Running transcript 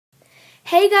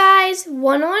Hey guys,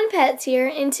 101 Pets here,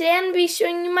 and today I'm going to be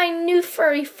showing you my new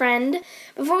furry friend.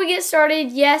 Before we get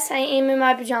started, yes, I am in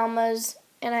my pajamas,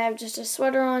 and I have just a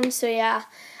sweater on, so yeah.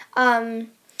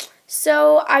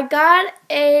 So I got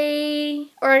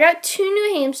two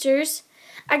new hamsters.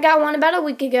 I got one about a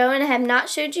week ago, and I have not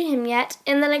showed you him yet.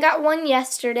 And then I got one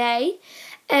yesterday,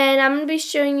 and I'm going to be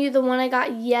showing you the one I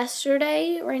got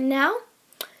yesterday right now.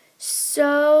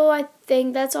 So I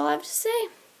think that's all I have to say.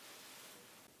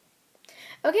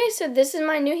 Okay, so this is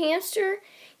my new hamster.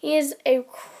 He is a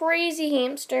crazy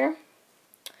hamster.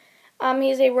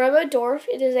 He is a Robo-Dwarf.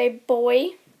 It is a boy.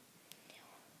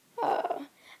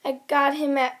 I got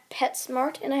him at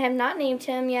PetSmart, and I have not named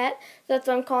him yet. That's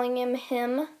why I'm calling him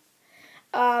him.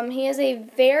 He is a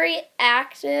very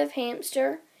active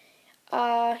hamster.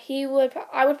 I would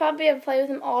probably be able to play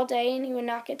with him all day, and he would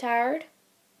not get tired.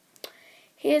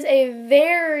 He is a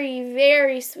very,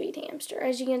 very sweet hamster.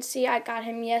 As you can see, I got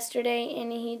him yesterday,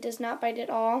 and he does not bite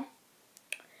at all.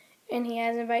 And he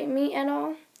hasn't bitten me at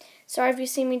all. Sorry if you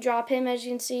see me drop him. As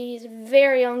you can see, he's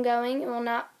very ongoing and will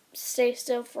not stay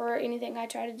still for anything I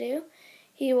try to do.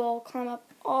 He will climb up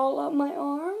all up my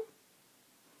arm.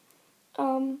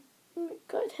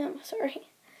 Good, him, sorry.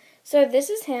 So this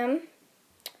is him.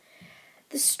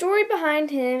 The story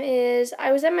behind him is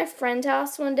I was at my friend's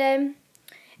house one day,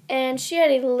 and she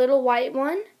had a little white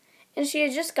one, and she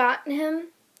had just gotten him,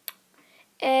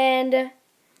 and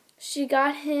she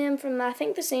got him from, I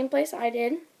think, the same place I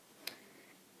did,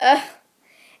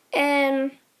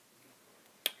 and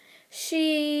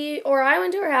I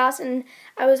went to her house, and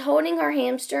I was holding her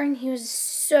hamster, and he was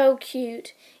so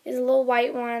cute. He was a little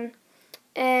white one,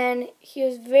 and he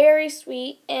was very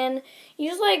sweet, and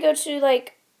usually I go to,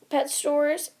 like, pet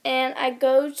stores, and I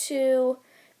go to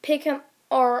pick him,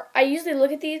 or I usually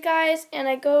look at these guys, and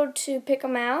I go to pick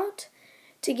them out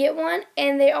to get one,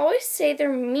 and they always say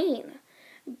they're mean.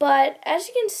 But as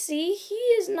you can see, he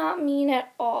is not mean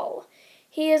at all.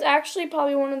 He is actually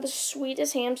probably one of the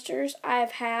sweetest hamsters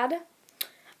I've had.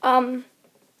 And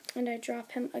I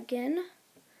drop him again.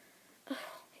 Oh,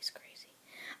 he's crazy.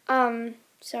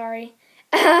 Sorry.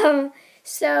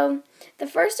 So the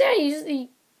first day I usually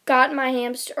got my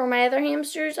hamster, or my other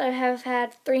hamsters, I have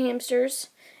had 3 hamsters.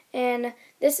 And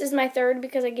this is my 3rd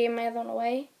because I gave my other one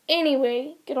away.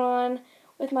 Anyway, get on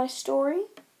with my story.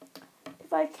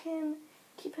 If I can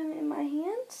keep him in my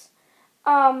hands.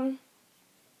 I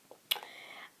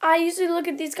usually look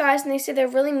at these guys and they say they're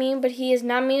really mean, but he is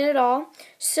not mean at all.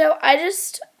 So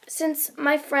since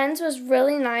my friend's was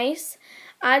really nice,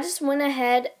 I just went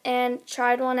ahead and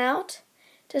tried one out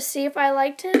to see if I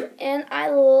liked him. And I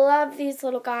love these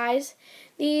little guys.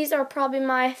 These are probably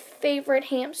my favorite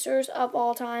hamsters of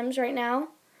all times right now,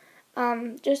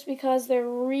 just because they're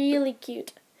really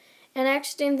cute. And I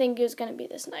actually didn't think it was going to be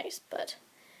this nice, but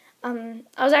I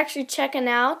was actually checking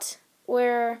out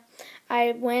where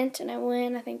I went,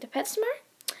 I think, to PetSmart,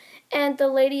 and the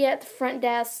lady at the front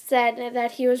desk said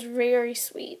that he was very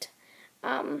sweet,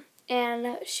 and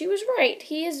she was right.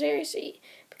 He is very sweet,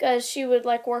 because she would,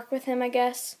 like, work with him, I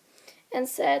guess, and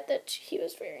said that he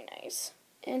was very nice.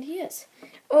 And he is.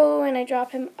 Oh, and I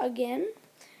drop him again.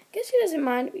 I guess he doesn't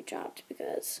mind to be dropped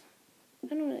because, I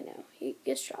don't really know, he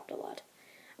gets dropped a lot.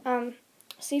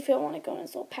 See if he'll want to go in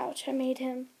his little pouch I made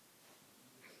him.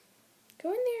 Go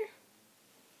in there.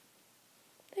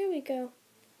 There we go.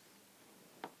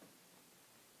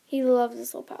 He loves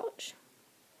this little pouch.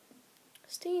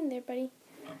 Stay in there, buddy.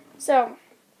 So,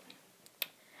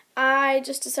 I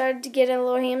just decided to get a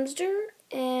little hamster,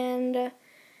 and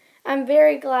I'm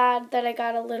very glad that I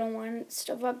got a little one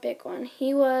instead of a big one.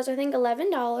 He was, I think,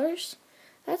 $11.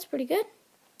 That's pretty good.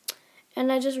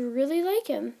 And I just really like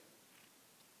him.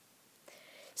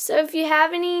 So if you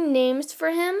have any names for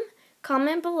him,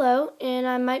 comment below, and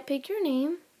I might pick your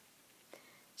name.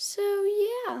 So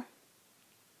yeah,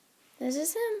 this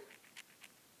is him.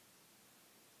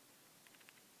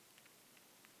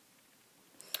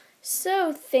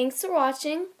 So thanks for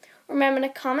watching. Remember to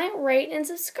comment, rate, and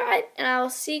subscribe, and I will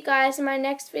see you guys in my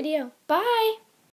next video. Bye!